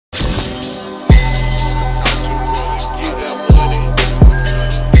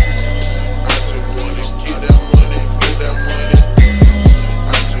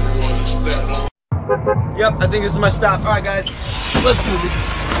Yep, I think this is my stop. All right, guys, let's do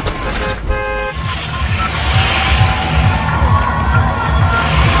this.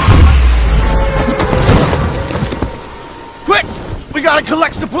 Quick! We gotta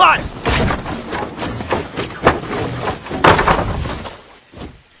collect supplies!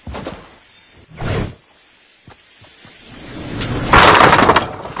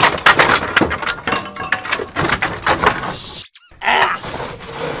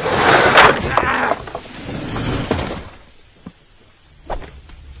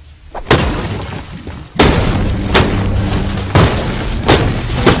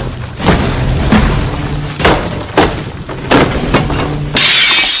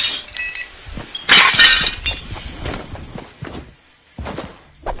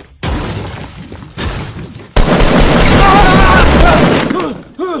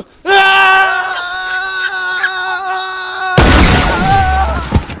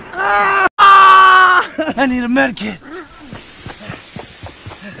 I need a medkit.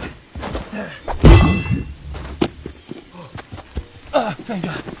 Thank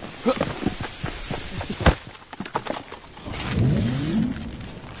God.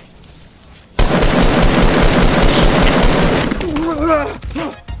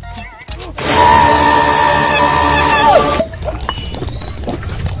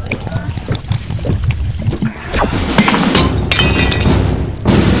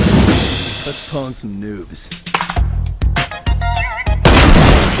 Let's pull in some noobs.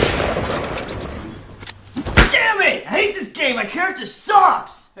 Damn it! I hate this game! My character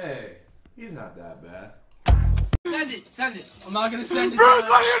sucks! Hey, he's not that bad. Send it. I'm not gonna send it. Bruce,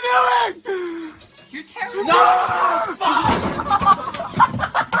 what are you doing? You're terrible. No!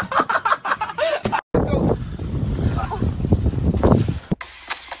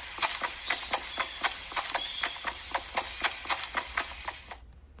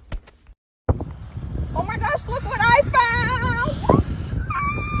 Oh my gosh, look what I found!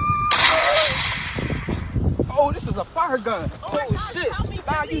 Oh, this is a fire gun. Oh my gosh, shit. tell me,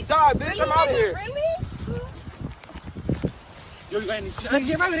 Now really? you die, bitch. I'm out of here. Really? Yo, you got any shit?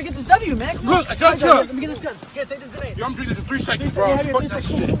 Get ready to get this W, man. Come on. Look, I got you. Let me get this gun. Here, take this grenade. Yo, I'm drinking this in 3 seconds, bro. Yeah, Fuck yeah, that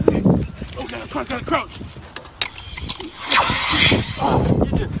 3 shit. Okay, crouch.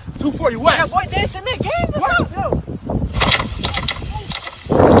 240 west. Yeah, boy, dancing mid game. What's up? Yo.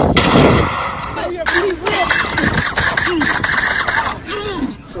 Oh, yeah, please,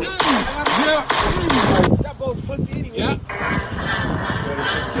 Yeah. that boat's pussy anyway. Yeah.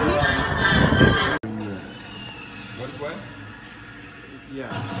 What is what?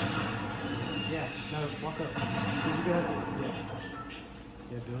 Yeah. Yeah, no, walk up. You have to, yeah.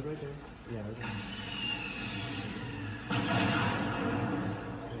 Yeah, do it right there. Yeah, right there.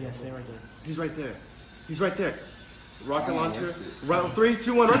 Yeah, stay right there. He's right there. He's right there. Rocket launcher. Round 3,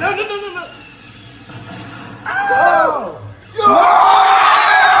 2, 1. Right. No! Oh!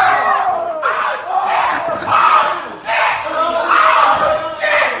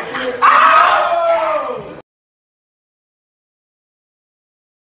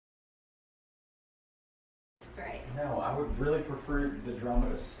 Right. No, I would really prefer the drama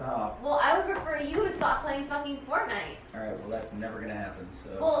to stop. Well, I would prefer you to stop playing fucking Fortnite. Alright, well that's never gonna happen, so...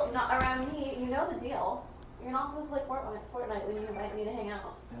 Well, not around me, you know the deal. You're not supposed to play Fortnite when you invite me to hang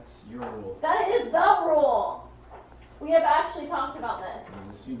out. That's your rule. That is the rule! We have actually talked about this.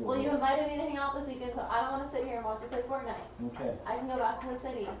 There's a seagull Well, you rule. invited me to hang out this weekend, so I don't want to sit here and watch you play Fortnite. Okay, I can go back to the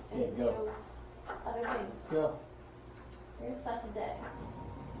city and Yeah, do go. other things. go. You're such a dick.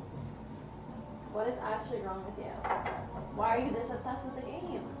 What is actually wrong with you? Why are you this obsessed with the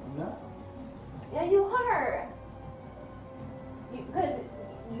game? No. Yeah, you are. Because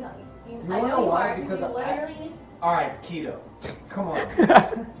you I wanna know know you why? are Because you I- literally Alright, keto. Come on.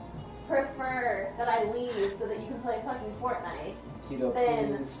 prefer that I leave so that you can play fucking Fortnite. Keto,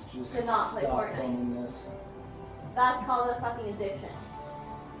 Then please just to not play stop Fortnite. filming this. That's called a fucking addiction.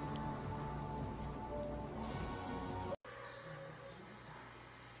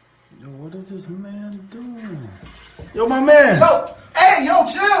 Yo, what is this man doing? Yo, my man. Yo, hey, yo,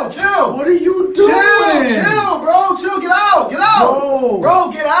 chill. What are you doing? Chill, bro. Chill, get out.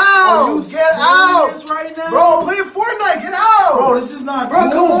 Bro, get out. Are you Get out. serious right now? Bro, I'm playing Fortnite. Get out. Bro, this is not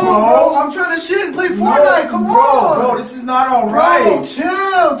Bro, cool, come on, bro. I'm trying to shit and play Fortnite. Come on. Bro, this is not Bro, alright.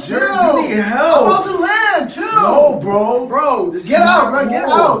 chill. You need help. I'm about to land. Chill. No, bro. Bro, This get is out, not bro. Get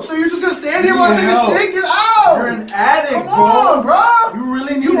cool. out. So you're just gonna stand here You while I need take a help. shit? Get out. You're an addict, Come on, bro. You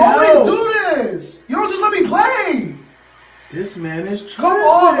really need You help. always do this. You don't just let me play. This man is tripping. Come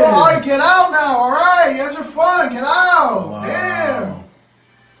on, bro. All right, get out now. All right, you had your fun. Get out. Wow. Damn.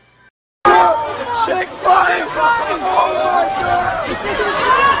 Check fire! Oh my god!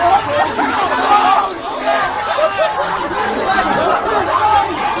 Oh shit!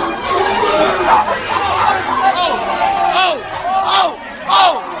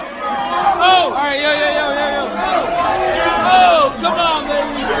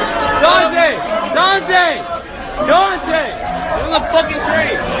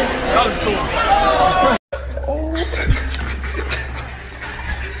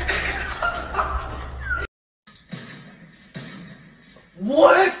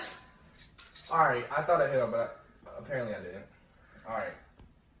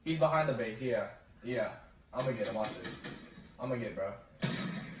 He's behind the base, yeah. Yeah. I'm gonna get him, watch this. I'm gonna get it, bro.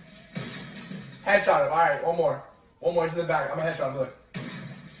 Headshot him, alright, one more. One more, he's in the back. I'm gonna headshot him, look.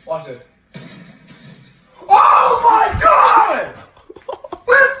 Watch this. Oh my god!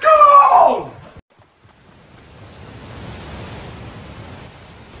 Let's go!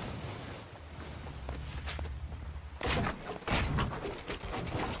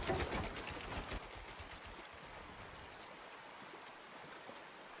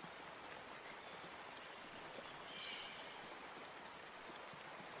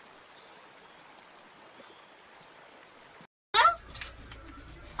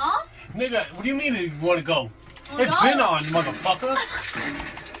 Huh? Nigga, what do you mean you want to go? Oh, It's no. been on, motherfucker.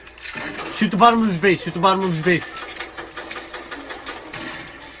 Shoot the bottom of his base. Shoot the bottom of his base.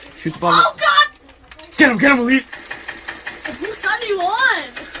 Shoot the bottom. Oh god! Get him, Elite! Whose side are you on?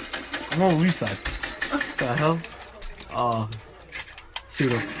 I'm on Elite's side. What the hell? Oh.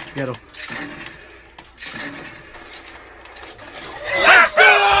 Shoot him. Get him.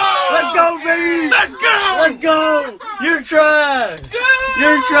 Let's go, baby! Let's go! Let's go! You're trash!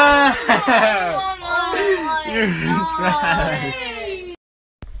 You're trash! You're trash!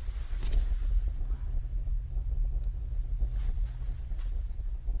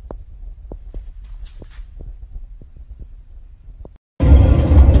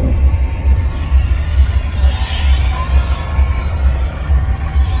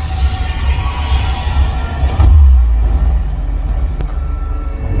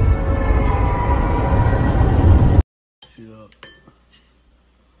 Shoot up.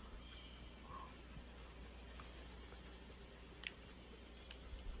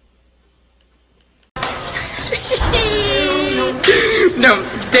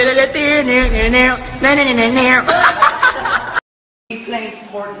 Playing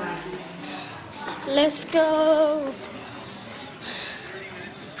Fortnite. Let's go!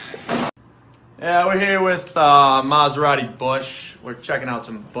 Yeah, we're here with Maserati Bush. We're checking out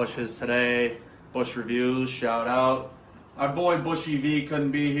some bushes today. Bush reviews, shout out. Our boy Bushy V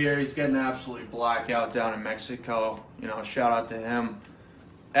couldn't be here. He's getting absolutely blackout down in Mexico. You know, shout out to him.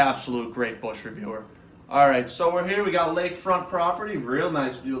 Absolute great bush reviewer. Alright, so we're here. We got lakefront property. Real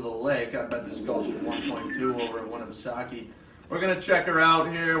nice view of the lake. I bet this goes for 1.2 over at Winnipesaukee. We're going to check her out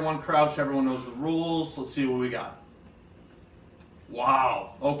here. One crouch. Everyone knows the rules. Let's see what we got.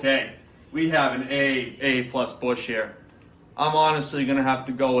 Wow. Okay. We have an A plus bush here. I'm honestly going to have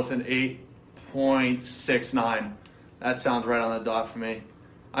to go with an 8.69. That sounds right on the dot for me.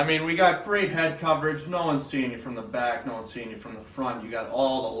 I mean, we got great head coverage. No one's seeing you from the back. No one's seeing you from the front. You got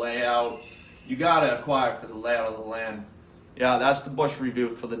all the layout. You got to acquire for the layout of the land. Yeah, that's the bush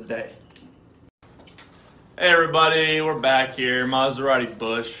review for the day. Hey everybody, we're back here. Maserati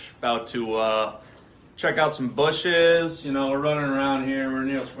Bush. About to check out some bushes. You know, we're running around here.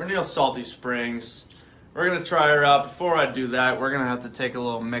 We're near Salty Springs. We're going to try her out. Before I do that, we're going to have to take a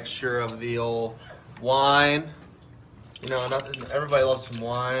little mixture of the old wine. You know, everybody loves some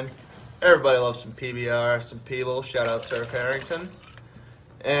wine. Everybody loves some PBR, some Peeble. Shout out Surf Harrington.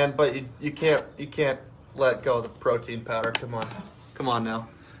 But you can't let go of the protein powder. Come on now.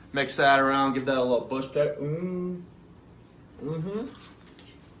 Mix that around. Give that a little bush peck.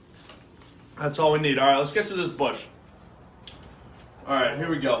 That's all we need. All right, let's get to this bush. All right, here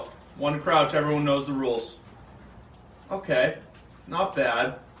we go. One crouch. Everyone knows the rules. Okay, not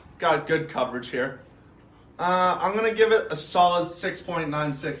bad. Got good coverage here. I'm gonna give it a solid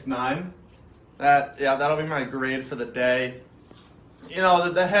 6.969. That'll be my grade for the day. You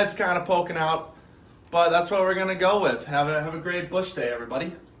know, the head's kind of poking out, but that's what we're gonna go with. Have a great bush day,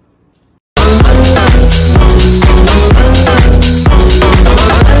 everybody.